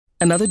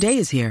Another day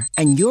is here,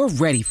 and you're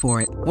ready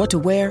for it. What to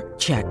wear?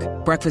 Check.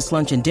 Breakfast,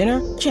 lunch, and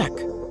dinner? Check.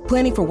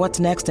 Planning for what's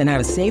next and how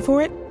to save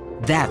for it?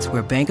 That's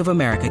where Bank of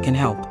America can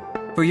help.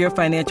 For your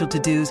financial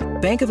to-dos,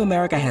 Bank of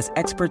America has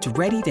experts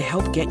ready to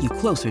help get you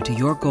closer to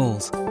your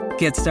goals.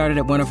 Get started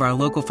at one of our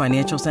local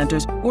financial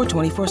centers or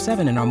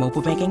 24/7 in our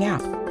mobile banking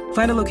app.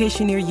 Find a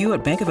location near you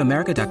at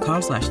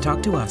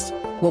bankofamerica.com/talktous.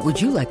 What would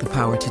you like the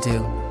power to do?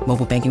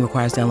 Mobile banking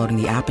requires downloading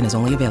the app and is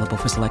only available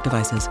for select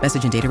devices.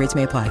 Message and data rates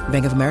may apply.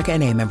 Bank of America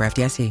N.A., member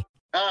FDIC.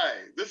 Hi,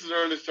 this is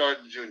Ernest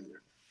Harden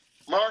Jr.,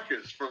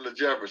 Marcus from the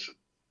Jefferson,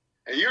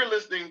 and you're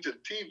listening to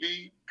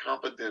TV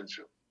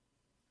Confidential.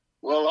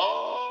 Well,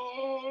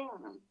 all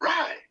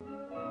right.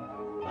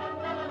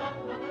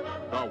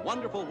 The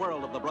wonderful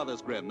world of the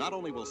Brothers Grimm not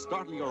only will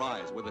startle your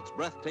eyes with its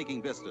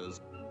breathtaking vistas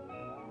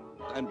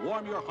and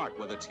warm your heart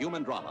with its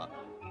human drama,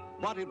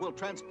 but it will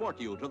transport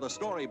you to the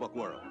storybook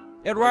world.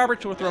 Ed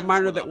Roberts with a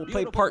reminder that we'll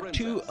play part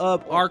 2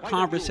 of our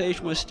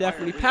conversation with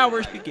Stephanie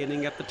Powers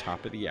beginning at the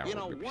top of the hour.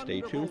 Stay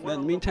tuned for that.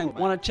 In the meantime, I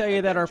want to tell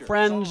you that our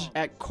friends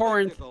at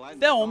Corinth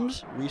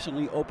Films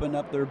recently opened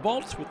up their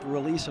vaults with the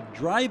release of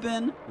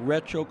Drive-In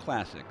Retro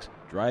Classics.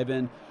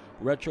 Drive-In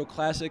Retro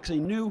Classics, a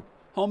new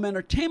home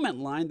entertainment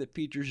line that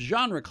features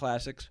genre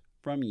classics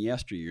from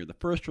yesteryear. The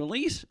first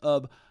release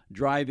of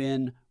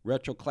Drive-In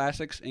Retro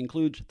Classics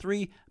includes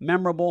 3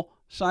 memorable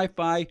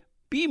sci-fi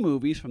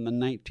B-movies from the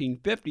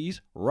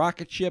 1950s,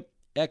 Rocket Ship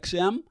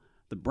XM,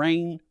 The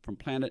Brain from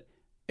Planet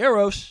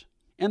Eros,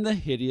 and The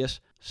Hideous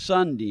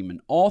Sun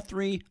Demon. All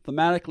 3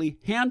 thematically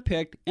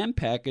handpicked and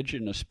packaged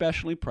in a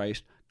specially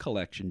priced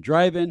collection.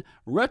 Drive-In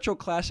Retro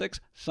Classics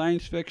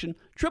Science Fiction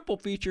Triple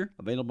Feature,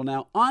 available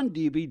now on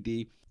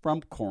DVD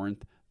from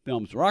Corinth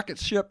Films. Rocket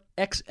Ship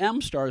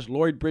XM stars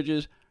Lloyd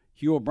Bridges,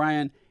 Hugh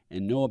O'Brien,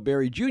 and Noah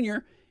Berry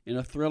Jr. in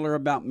a thriller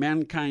about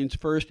mankind's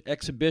first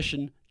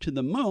exhibition to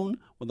the moon,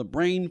 with The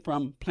Brain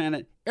from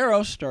Planet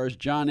Eros stars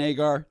John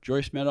Agar,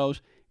 Joyce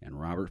Meadows, and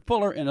Robert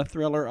Fuller in a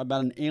thriller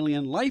about an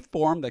alien life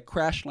form that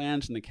crash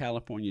lands in the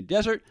California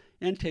desert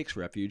and takes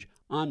refuge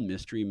on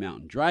Mystery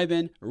Mountain.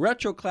 Drive-In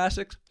Retro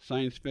Classics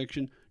Science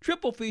Fiction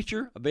Triple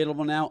Feature,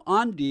 available now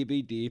on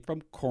DVD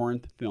from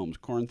Corinth Films.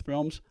 Corinth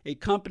Films, a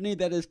company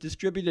that has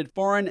distributed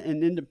foreign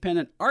and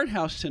independent art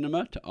house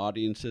cinema to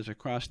audiences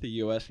across the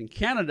U.S. and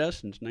Canada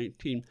since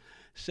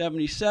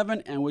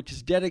 1977, and which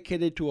is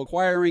dedicated to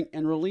acquiring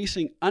and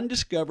releasing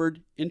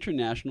undiscovered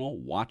international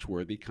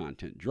watch-worthy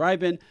content.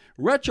 Drive-In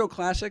Retro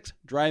Classics,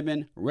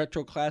 Drive-In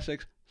Retro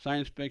Classics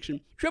Science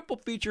Fiction Triple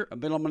Feature,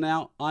 available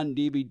now on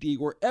DVD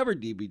wherever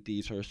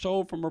DVDs are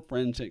sold, from our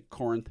friends at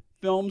Corinth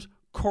Films.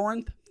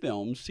 Corinth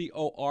Films,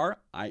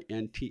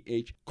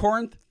 C-O-R-I-N-T-H,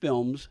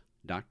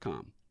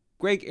 corinthfilms.com.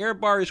 Greg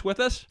Ehrbar is with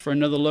us for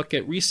another look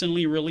at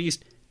recently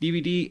released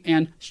DVD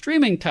and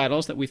streaming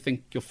titles that we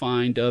think you'll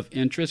find of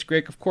interest.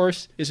 Greg, of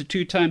course, is a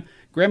 2-time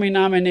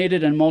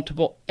Grammy-nominated and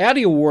multiple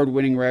Addy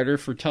Award-winning writer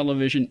for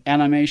television,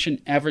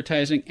 animation,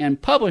 advertising, and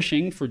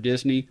publishing for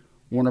Disney,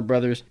 Warner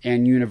Brothers,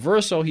 and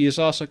Universal. He is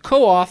also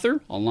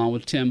co-author, along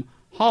with Tim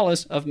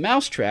Hollis, of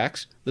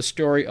Mousetracks, the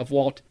story of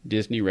Walt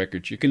Disney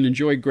Records. You can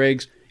enjoy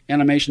Greg's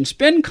animation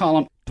spin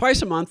column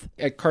twice a month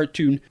at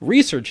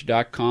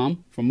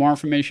cartoonresearch.com. For more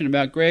information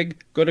about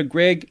Greg, go to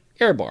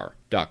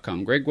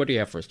gregehrbar.com. Greg, what do you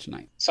have for us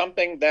tonight?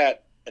 Something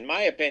that, in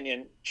my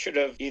opinion, should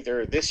have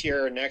either this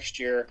year or next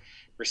year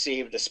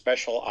received a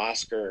special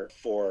Oscar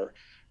for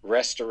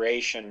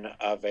restoration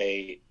of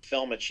a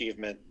film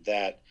achievement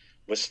that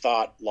was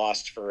thought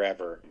lost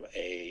forever,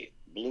 a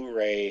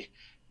Blu-ray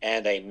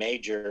and a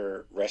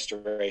major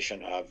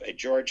restoration of a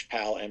George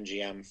Pal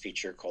MGM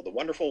feature called The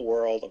Wonderful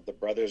World of the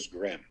Brothers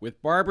Grimm.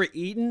 With Barbara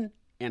Eden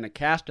and a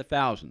cast of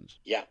thousands.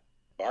 Yeah,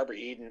 Barbara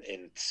Eden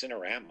in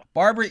Cinerama.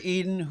 Barbara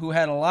Eden, who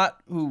had a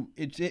lot,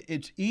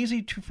 it's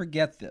easy to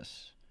forget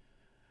this,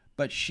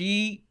 but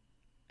she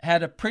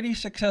had a pretty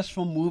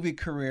successful movie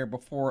career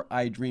before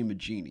I Dream of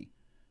Jeannie.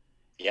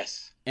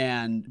 Yes.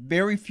 And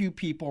very few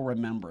people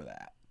remember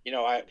that. You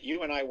know,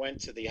 you and I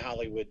went to the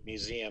Hollywood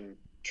Museum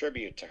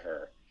tribute to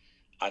her.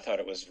 I thought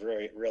it was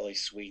really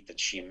sweet that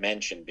she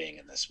mentioned being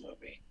in this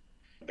movie,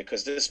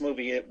 because this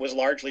movie, it was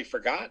largely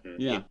forgotten.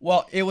 Yeah.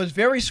 Well, it was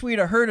very sweet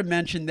of her to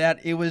mention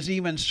that. It was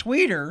even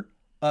sweeter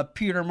of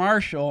Peter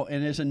Marshall,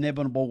 in his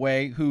inimitable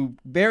way, who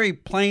very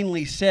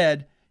plainly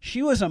said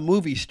she was a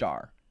movie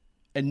star,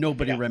 and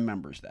nobody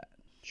remembers that.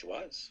 She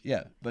was.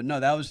 Yeah, but no,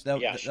 that was a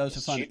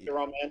fun. She's the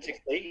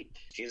romantic lead.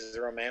 She's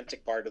the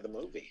romantic part of the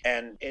movie.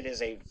 And it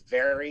is a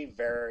very,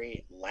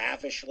 very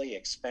lavishly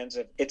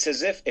expensive. It's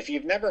as if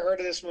you've never heard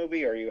of this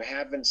movie or you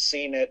haven't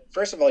seen it.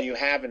 First of all, you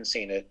haven't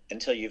seen it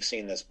until you've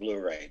seen this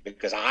Blu-ray,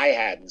 because I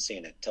hadn't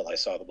seen it till I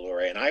saw the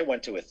Blu-ray. And I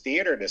went to a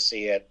theater to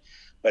see it,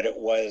 but it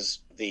was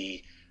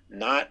the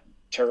not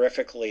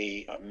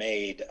terrifically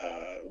made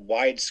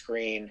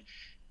widescreen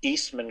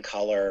Eastman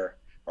color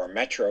or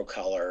Metro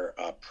color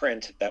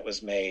print that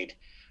was made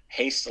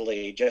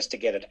hastily just to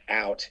get it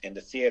out into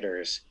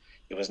theaters.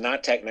 It was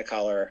not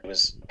Technicolor. It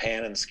was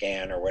pan and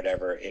scan or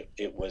whatever.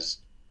 It was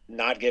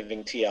not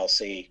giving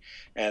TLC.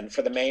 And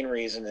for the main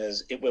reason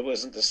is it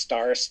wasn't the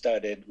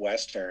star-studded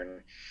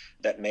Western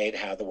that made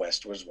How the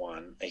West Was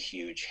Won a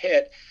huge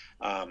hit.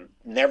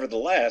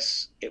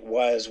 Nevertheless, it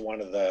was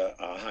one of the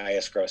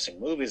highest grossing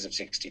movies of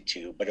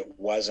 62, but it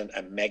wasn't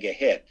a mega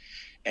hit.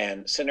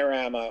 And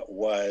Cinerama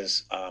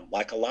was,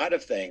 like a lot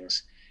of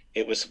things,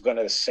 it was going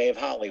to save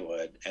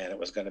Hollywood, and it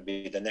was going to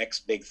be the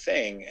next big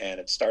thing. And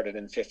it started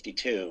in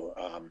 52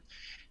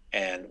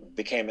 and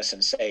became a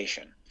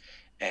sensation.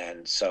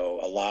 And so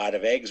a lot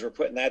of eggs were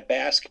put in that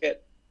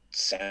basket.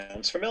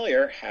 Sounds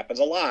familiar, happens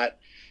a lot.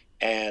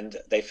 And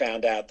they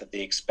found out that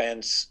the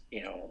expense,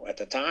 at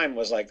the time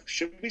was like,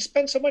 should we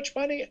spend so much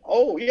money?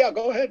 Oh, yeah,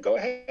 go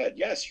ahead.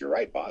 Yes, you're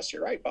right, boss.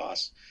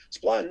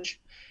 Splunge.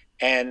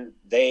 And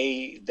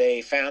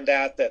they found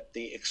out that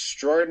the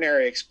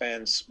extraordinary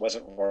expense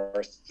wasn't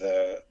worth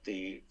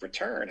the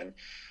return.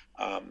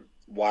 And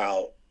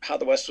while How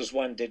the West Was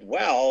Won did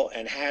well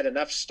and had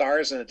enough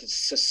stars in it to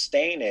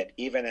sustain it,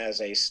 even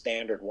as a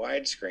standard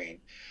widescreen,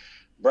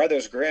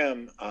 Brothers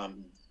Grimm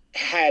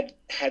had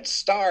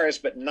stars,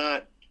 but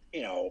not,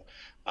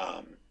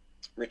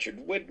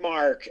 Richard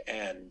Widmark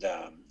and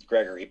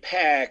Gregory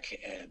Peck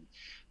and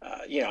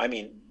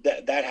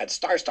that had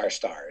stars.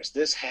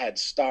 This had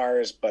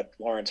stars, but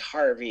Lawrence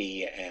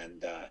Harvey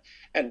and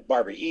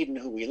Barbara Eden,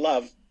 who we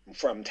love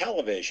from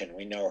television,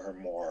 we know her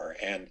more,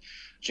 and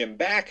Jim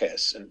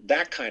Backus, and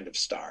that kind of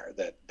star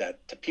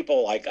that to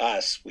people like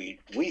us, we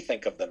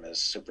think of them as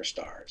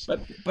superstars.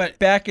 But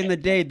back in the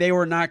day, they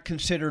were not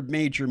considered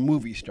major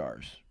movie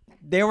stars.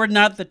 They were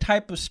not the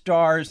type of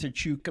stars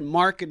that you can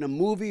market a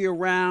movie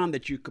around,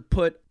 that you could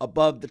put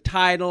above the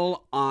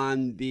title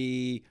on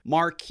the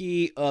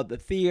marquee of the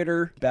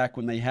theater, back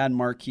when they had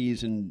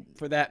marquees, and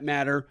for that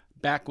matter,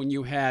 back when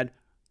you had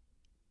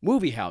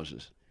movie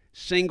houses,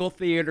 single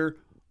theater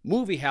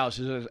movie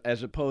houses,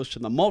 as opposed to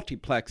the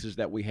multiplexes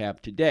that we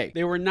have today.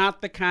 They were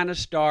not the kind of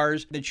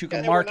stars that you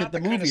can market the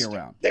movie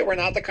around. They were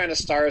not the kind of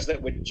stars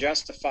that would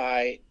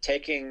justify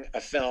taking a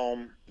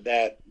film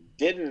that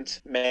didn't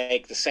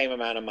make the same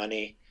amount of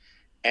money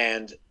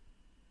and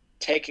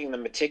taking the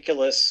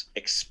meticulous,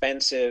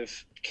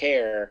 expensive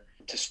care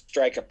to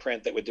strike a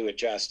print that would do it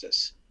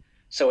justice.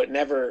 So it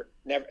never,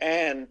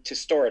 and to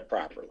store it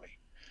properly.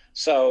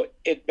 So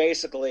it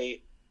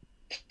basically,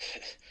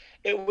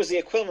 it was the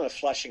equivalent of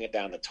flushing it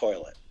down the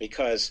toilet,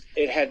 because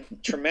it had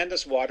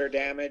tremendous water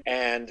damage,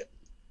 and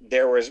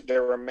there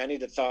were many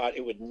that thought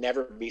it would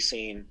never be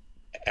seen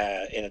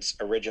in its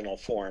original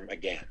form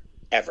again.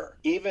 Ever.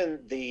 Even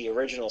the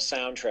original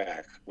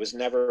soundtrack was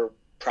never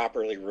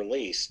properly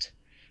released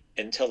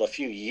until a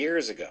few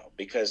years ago,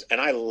 and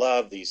I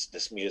love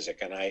this music,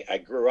 and I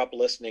grew up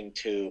listening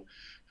to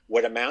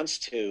what amounts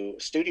to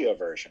studio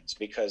versions,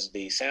 because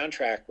the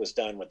soundtrack was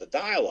done with the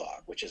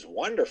dialogue, which is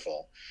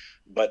wonderful,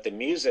 but the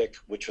music,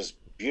 which was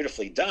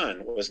beautifully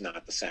done, was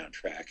not the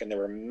soundtrack. And there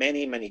were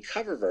many, many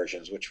cover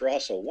versions, which were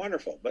also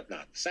wonderful, but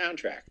not the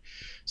soundtrack.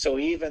 So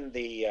even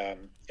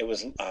it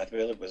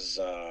was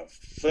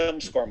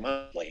Film Score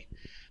Monthly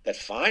that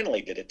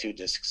finally did a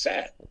 2-disc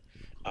set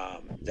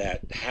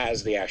that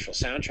has the actual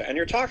soundtrack. And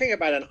you're talking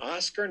about an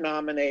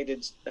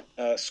Oscar-nominated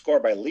score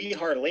by Lee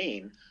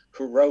Harleen,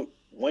 who wrote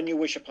When You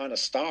Wish Upon a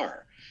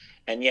Star.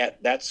 And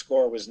yet that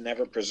score was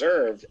never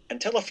preserved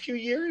until a few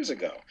years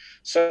ago.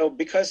 So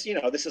because,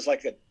 this is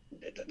like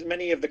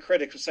many of the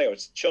critics would say,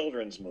 it's a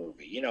children's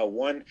movie.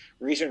 One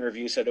recent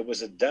review said it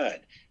was a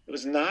dud. It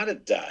was not a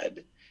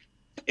dud.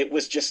 It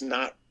was just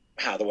not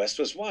How the West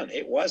Was Won.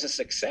 It was a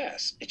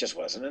success. It just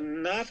wasn't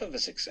enough of a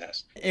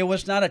success. It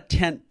was not a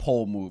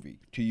tentpole movie,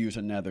 to use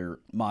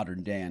another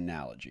modern day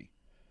analogy.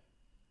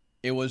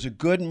 It was a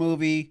good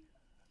movie,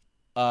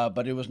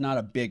 but it was not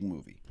a big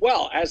movie.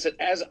 Well, as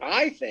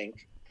I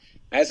think,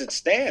 as it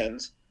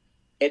stands,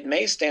 it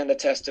may stand the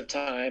test of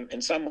time in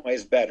some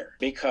ways better,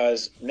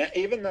 because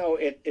even though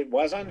it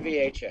was on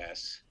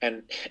VHS,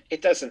 and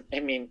it doesn't,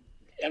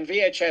 on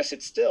VHS,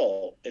 it's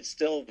still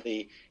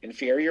the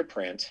inferior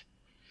print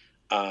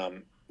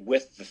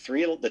with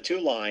the 2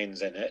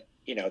 lines in it,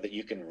 that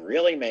you can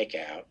really make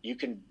out. You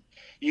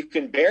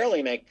can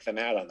barely make them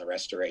out on the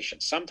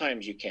restoration.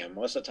 Sometimes you can,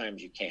 most of the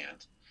times you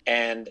can't.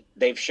 And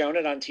they've shown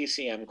it on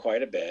TCM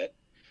quite a bit.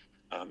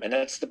 And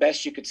that's the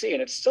best you could see.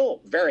 And it's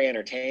still very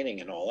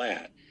entertaining and all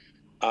that.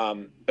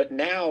 But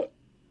now,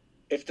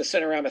 if the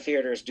Cinerama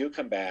theaters do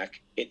come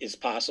back, it is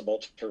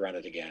possible to run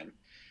it again.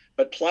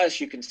 But plus,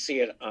 you can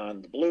see it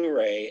on the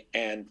Blu-ray.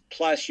 And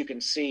plus, you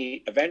can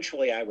see,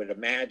 eventually, I would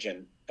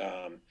imagine,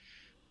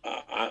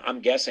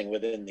 I'm guessing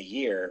within the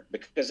year,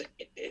 because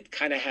it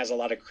kind of has a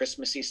lot of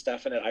Christmassy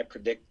stuff in it. I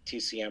predict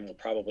TCM will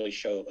probably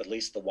show at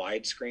least the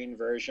widescreen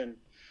version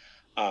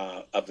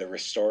of the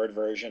restored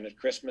version at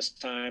Christmas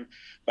time.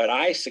 But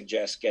I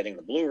suggest getting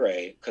the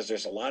Blu-ray, because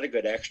there's a lot of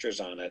good extras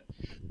on it,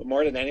 but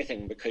more than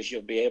anything because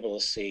you'll be able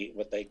to see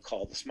what they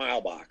call the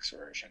Smilebox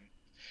version.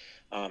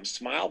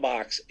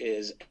 Smilebox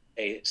is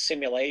a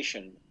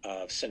simulation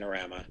of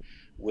Cinerama,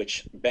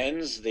 which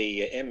bends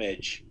the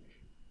image,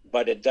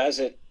 but it does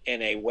it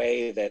in a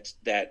way that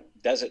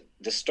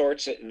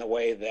distorts it in the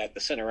way that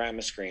the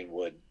Cinerama screen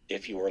would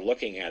if you were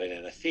looking at it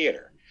in a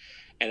theater.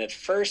 And at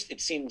first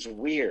it seems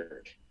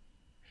weird,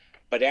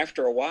 but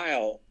after a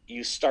while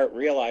you start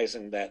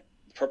realizing that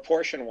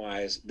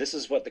proportion-wise, this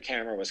is what the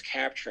camera was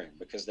capturing,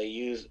 because they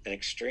use an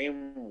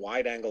extreme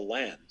wide-angle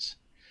lens.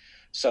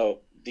 So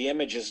the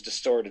image is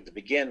distorted to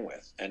begin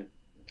with. And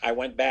I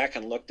went back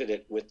and looked at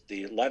it with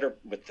the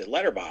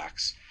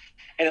letterbox,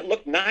 and it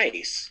looked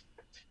nice,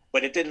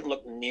 but it didn't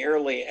look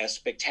nearly as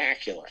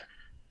spectacular,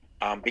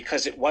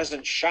 because it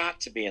wasn't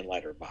shot to be in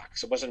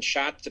letterbox. It wasn't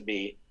shot to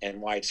be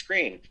in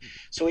widescreen.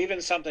 So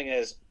even something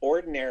as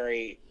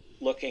ordinary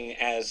looking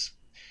as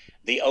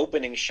the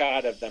opening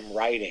shot of them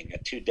writing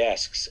at 2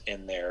 desks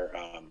in their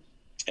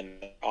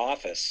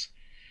office,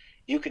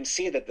 you can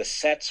see that the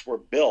sets were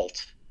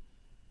built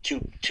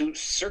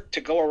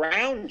to go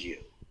around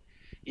you.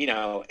 You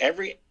know,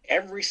 every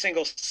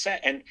single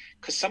set, and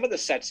because some of the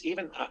sets,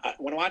 even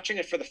when watching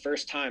it for the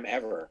first time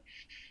ever,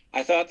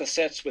 I thought the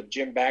sets with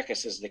Jim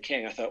Backus as the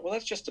king, I thought, well,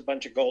 that's just a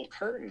bunch of gold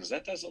curtains.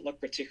 That doesn't look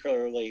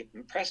particularly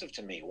impressive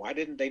to me. Why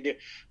didn't they do?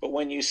 But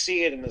when you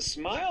see it in the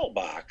Smile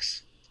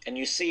Box, and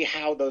you see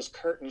how those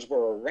curtains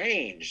were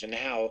arranged, and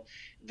how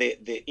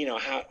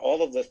how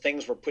all of the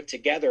things were put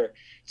together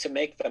to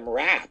make them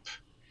wrap,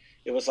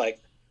 it was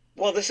like,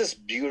 well, this is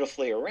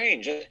beautifully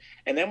arranged.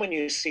 And then when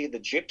you see the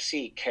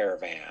gypsy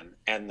caravan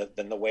and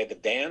the way the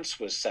dance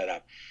was set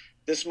up,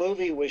 this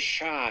movie was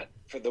shot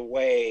for the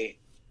way,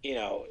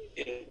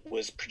 it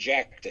was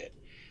projected.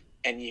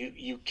 And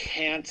you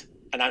can't,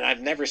 and I've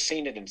never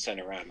seen it in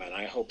Cinerama, and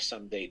I hope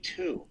someday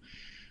too,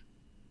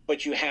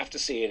 but you have to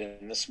see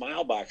it in the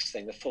Smile Box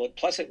thing.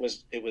 Plus it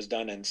was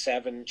done in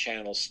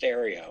 7-channel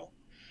stereo.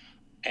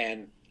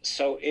 And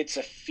so it's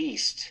a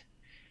feast.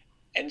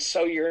 And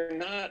so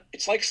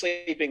it's like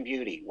Sleeping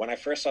Beauty. When I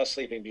first saw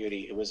Sleeping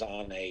Beauty, it was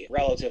on a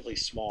relatively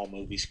small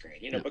movie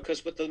screen,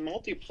 because with the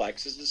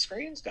multiplexes, the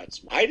screens got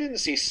small. I didn't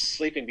see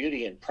Sleeping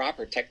Beauty in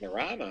proper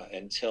Technorama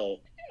until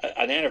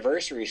an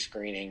anniversary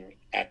screening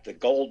at the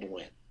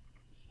Goldwyn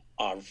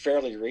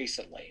fairly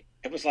recently.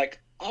 It was like,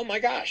 oh my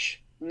gosh,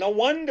 no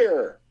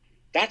wonder.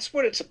 That's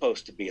what it's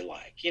supposed to be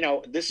like.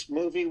 This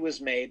movie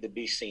was made to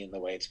be seen the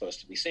way it's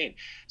supposed to be seen.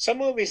 Some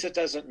movies, it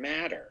doesn't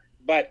matter.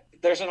 But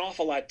there's an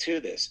awful lot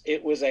to this.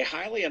 It was a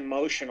highly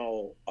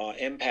emotional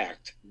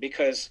impact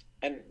because,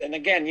 and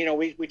again,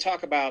 we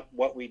talk about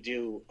what we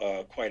do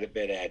quite a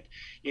bit, Ed.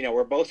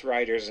 We're both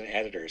writers and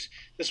editors.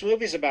 This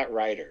movie's about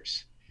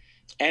writers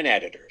and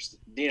editors.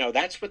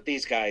 That's what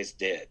these guys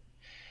did.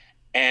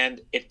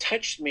 And it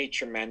touched me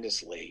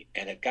tremendously,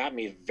 and it got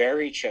me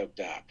very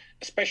choked up,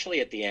 especially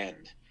at the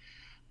end.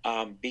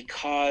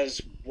 Because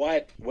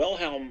what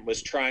Wilhelm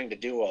was trying to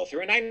do all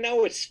through, and I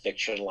know it's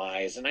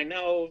fictionalized,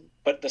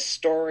 but the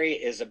story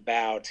is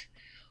about,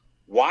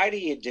 why do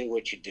you do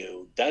what you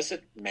do? Does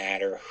it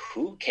matter?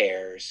 Who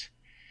cares?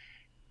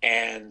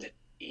 And,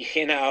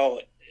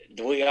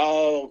 we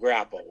all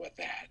grapple with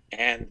that.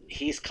 And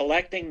he's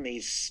collecting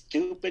these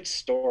stupid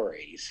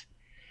stories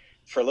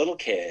for little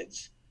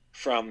kids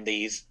from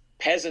these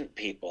peasant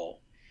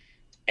people,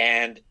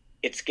 and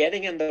it's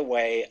getting in the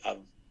way of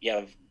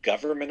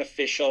government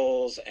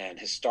officials and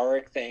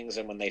historic things.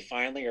 And when they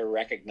finally are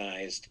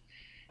recognized,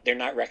 they're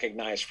not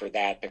recognized for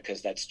that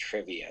because that's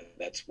trivia,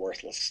 that's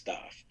worthless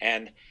stuff.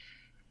 And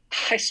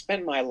I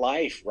spend my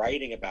life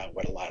writing about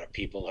what a lot of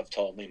people have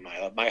told me.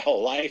 My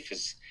whole life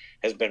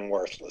has been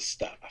worthless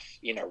stuff.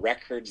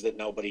 Records that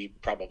nobody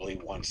probably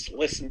wants to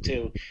listen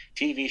to,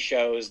 TV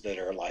shows that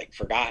are like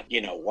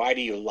forgotten. Why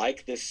do you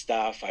like this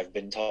stuff? I've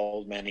been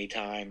told many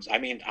times. I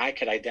mean, I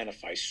could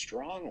identify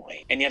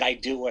strongly, and yet I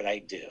do what I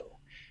do.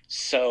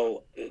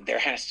 So there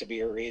has to be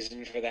a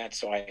reason for that.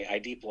 So I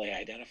deeply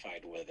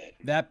identified with it.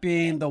 That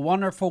being The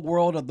Wonderful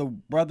World of the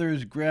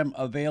Brothers Grimm,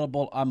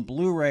 available on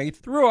Blu-ray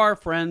through our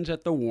friends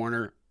at the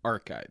Warner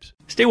Archives.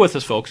 Stay with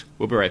us, folks.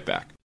 We'll be right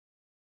back.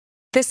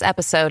 This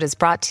episode is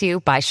brought to you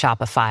by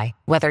Shopify.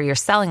 Whether you're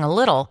selling a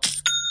little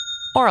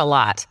or a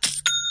lot,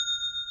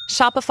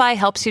 Shopify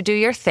helps you do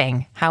your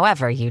thing,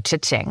 however you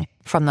cha-ching.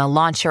 From the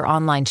launch your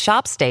online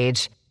shop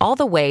stage, all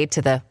the way to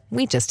the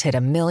we just hit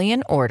 1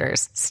 million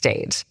orders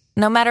stage.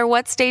 No matter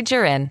what stage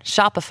you're in,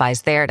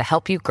 Shopify's there to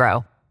help you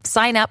grow.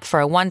 Sign up for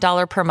a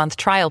 $1 per month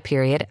trial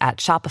period at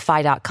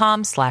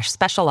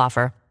shopify.com/special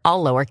offer,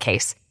 all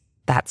lowercase.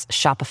 That's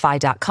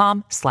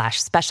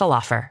shopify.com/special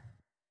offer.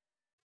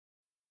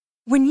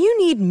 When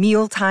you need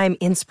mealtime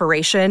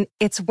inspiration,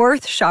 it's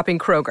worth shopping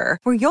Kroger,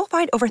 where you'll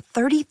find over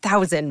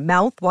 30,000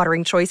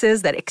 mouth-watering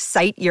choices that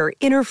excite your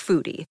inner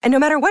foodie. And no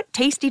matter what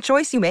tasty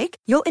choice you make,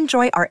 you'll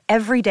enjoy our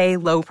everyday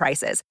low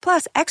prices,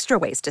 plus extra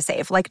ways to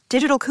save, like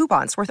digital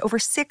coupons worth over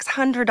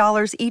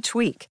 $600 each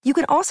week. You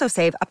can also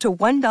save up to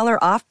 $1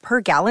 off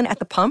per gallon at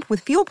the pump with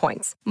fuel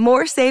points.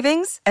 More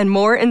savings and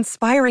more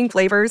inspiring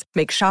flavors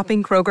make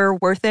shopping Kroger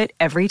worth it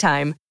every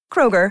time.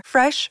 Kroger,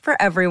 fresh for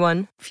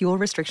everyone. Fuel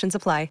restrictions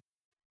apply.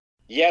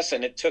 Yes,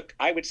 and it took,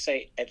 I would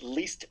say, at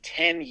least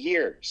 10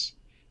 years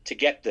to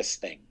get this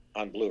thing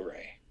on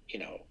Blu-ray.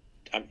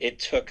 It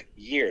took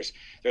years.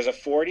 There's a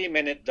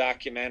 40-minute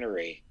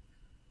documentary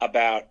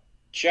about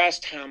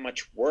just how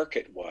much work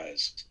it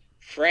was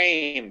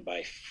frame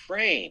by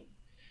frame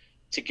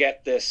to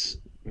get this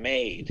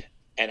made,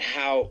 and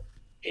how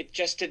it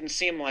just didn't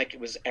seem like it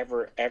was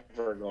ever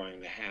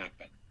going to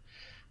happen.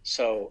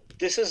 So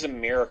this is a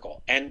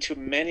miracle. And to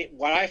many,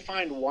 what I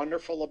find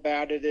wonderful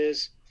about it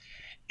is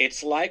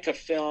it's like a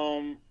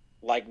film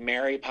like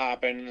Mary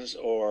Poppins,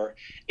 or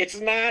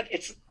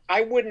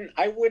I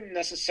wouldn't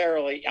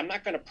necessarily, I'm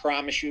not going to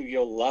promise you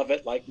you'll love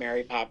it like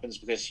Mary Poppins,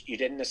 because you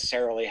didn't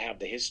necessarily have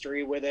the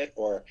history with it,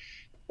 or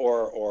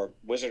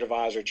Wizard of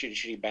Oz or Chitty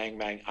Chitty Bang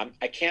Bang.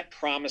 I can't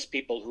promise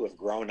people who have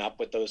grown up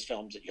with those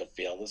films that you'll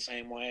feel the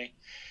same way.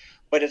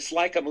 But it's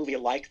like a movie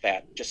like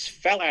that just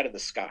fell out of the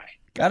sky.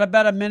 Got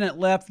about a minute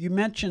left. You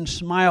mentioned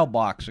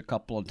Smilebox a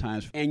couple of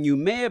times, and you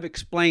may have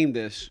explained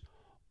this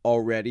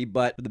already,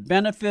 but the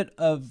benefit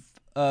of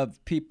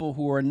people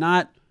who are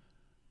not,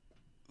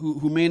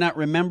 who may not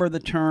remember the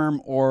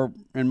term, or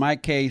in my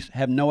case,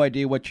 have no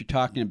idea what you're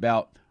talking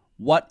about,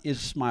 what is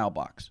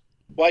Smilebox?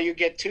 Well, you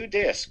get 2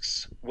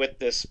 discs with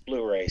this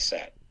Blu-ray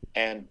set,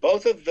 and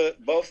both of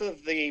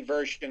the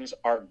versions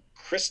are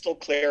crystal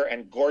clear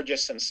and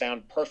gorgeous and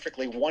sound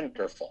perfectly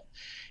wonderful.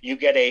 You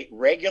get a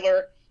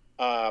regular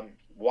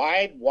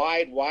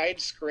wide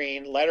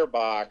screen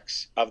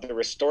letterbox of the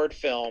restored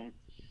film,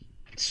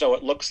 so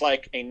it looks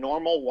like a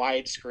normal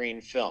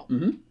widescreen film.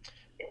 Mm-hmm.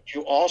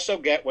 You also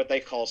get what they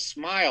call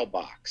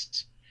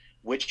Smilebox,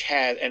 which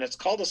has, and it's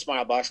called a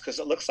Smilebox because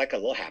it looks like a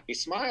little happy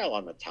smile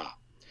on the top.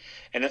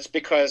 And it's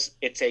because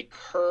it's a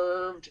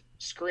curved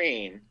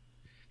screen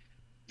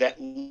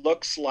that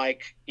looks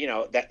like,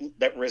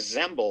 that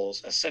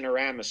resembles a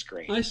Cinerama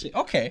screen. I see.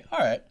 Okay. All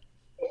right.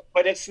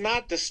 But it's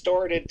not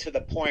distorted to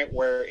the point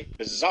where it's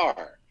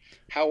bizarre.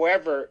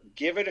 However,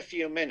 give it a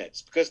few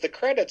minutes, because the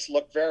credits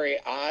look very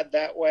odd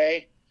that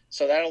way.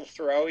 So that'll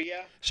throw you.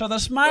 So the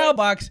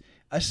Smilebox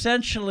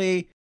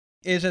essentially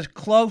is as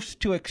close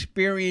to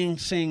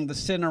experiencing the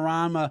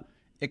Cinerama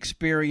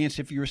experience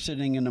if you were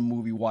sitting in a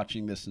movie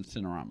watching this in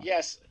Cinerama.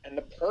 Yes, and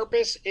the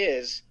purpose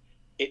is,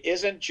 it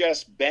isn't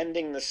just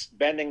bending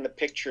the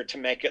picture to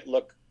make it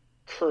look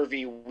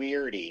curvy,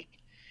 weirdy.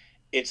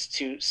 It's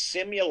to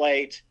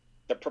simulate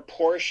the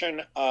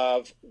proportion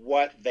of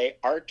what they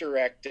art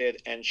directed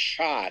and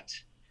shot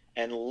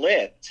and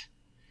lit,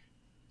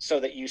 so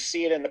that you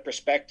see it in the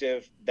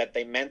perspective that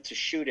they meant to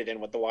shoot it in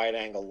with the wide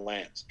angle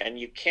lens. And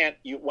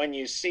when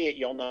you see it,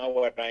 you'll know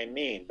what I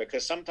mean,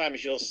 because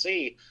sometimes you'll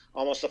see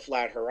almost a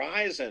flat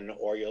horizon,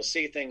 or you'll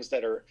see things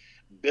that are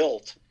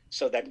built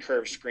so that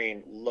curved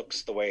screen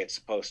looks the way it's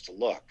supposed to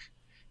look,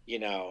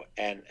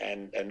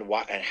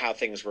 and how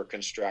things were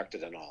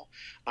constructed and all.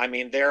 I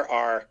mean, there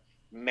are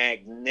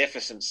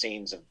magnificent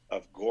scenes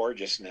of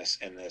gorgeousness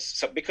in this,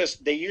 so because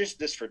they used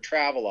this for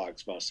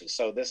travelogues mostly,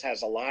 so this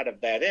has a lot of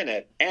that in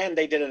it, and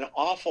they did an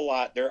awful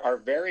lot. There are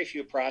very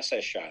few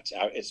process shots.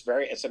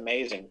 It's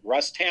amazing.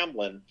 Russ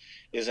Tamblyn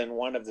is in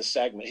one of the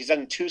segments. He's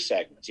in 2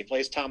 segments. He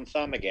plays Tom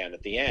Thumb again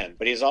at the end,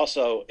 but he's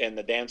also in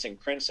The Dancing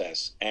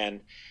Princess,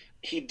 and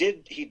he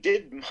did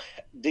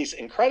these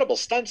incredible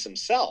stunts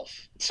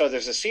himself. So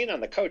there's a scene on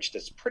the coach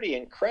that's pretty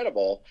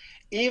incredible.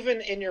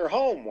 Even in your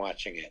home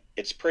watching it,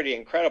 it's pretty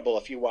incredible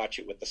if you watch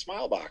it with the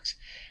Smilebox.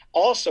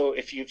 Also,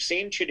 if you've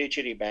seen Chitty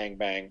Chitty Bang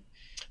Bang,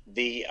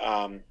 the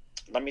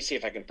let me see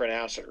if I can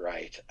pronounce it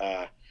right.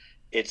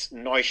 It's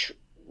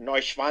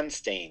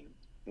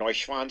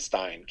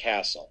Neuschwanstein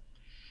Castle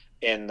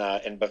in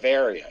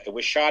Bavaria. It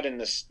was shot in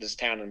this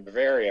town in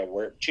Bavaria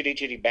where Chitty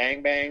Chitty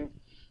Bang Bang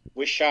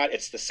was shot.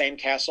 It's the same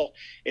castle.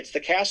 It's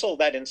the castle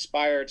that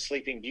inspired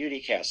Sleeping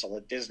Beauty Castle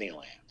at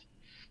Disneyland.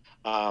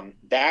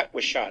 That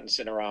was shot in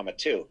Cinerama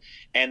too.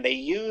 And they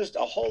used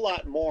a whole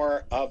lot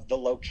more of the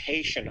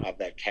location of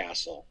that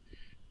castle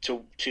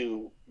to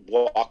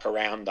walk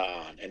around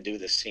on and do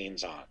the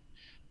scenes on.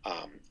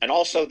 And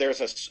also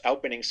there's an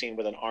opening scene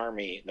with an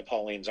army,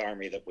 Napoleon's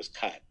army, that was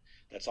cut.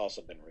 That's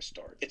also been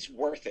restored. It's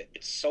worth it.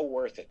 It's so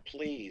worth it.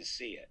 Please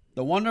see it.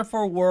 The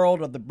Wonderful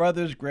World of the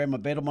Brothers Grimm,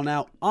 available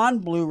now on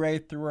Blu-ray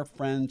through our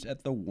friends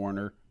at the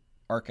Warner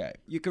Archive.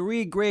 You can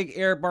read Greg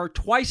Ehrbar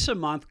twice a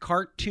month,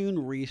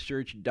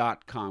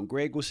 cartoonresearch.com.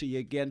 Greg, we'll see you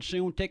again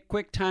soon. Take a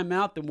quick time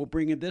out, then we'll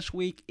bring you This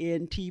Week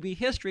in TV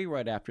History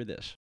right after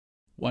this.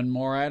 One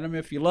more item.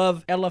 If you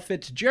love Ella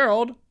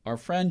Fitzgerald, our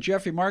friend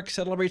Jeffrey Mark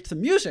celebrates the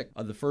music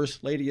of the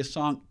First Lady's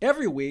song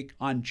every week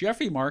on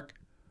Jeffrey Mark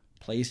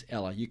Plays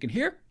Ella. You can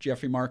hear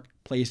Jeffrey Mark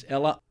Plays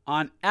Ella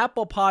on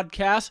Apple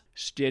Podcasts,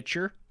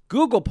 Stitcher,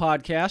 Google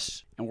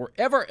Podcasts, and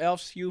wherever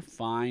else you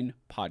find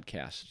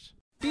podcasts.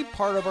 Be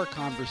part of our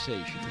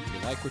conversation. If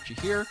you like what you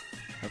hear,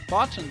 have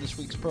thoughts on this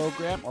week's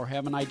program, or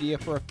have an idea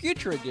for a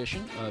future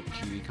edition of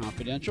TV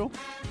Confidential,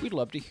 we'd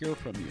love to hear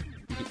from you.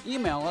 You can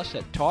email us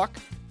at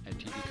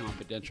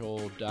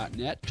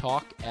talk@tvconfidential.net,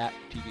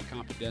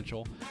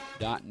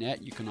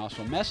 talk@tvconfidential.net. You can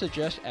also message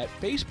us at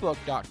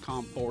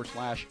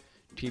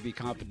facebook.com/TV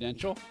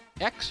Confidential,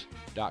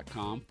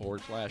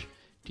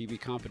 x.com/TV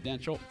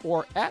Confidential,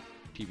 or at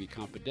TV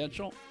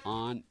Confidential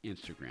on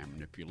Instagram.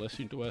 And if you're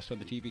listening to us on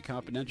the TV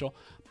Confidential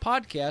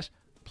podcast,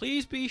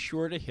 please be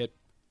sure to hit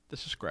the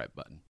subscribe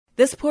button.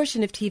 This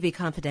portion of TV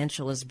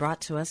Confidential is brought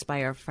to us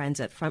by our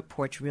friends at Front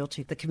Porch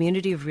Realty, the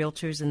community of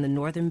realtors in the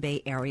Northern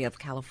Bay area of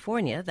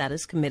California that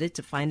is committed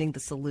to finding the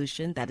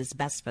solution that is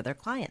best for their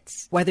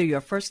clients. Whether you're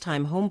a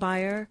first-time home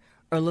buyer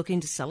or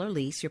looking to sell or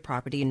lease your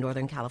property in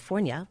Northern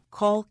California,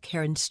 call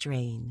Karen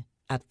Strain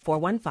at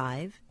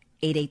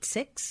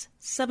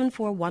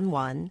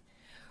 415-886-7411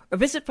 or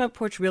visit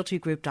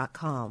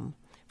frontporchrealtygroup.com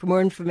for more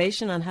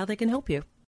information on how they can help you.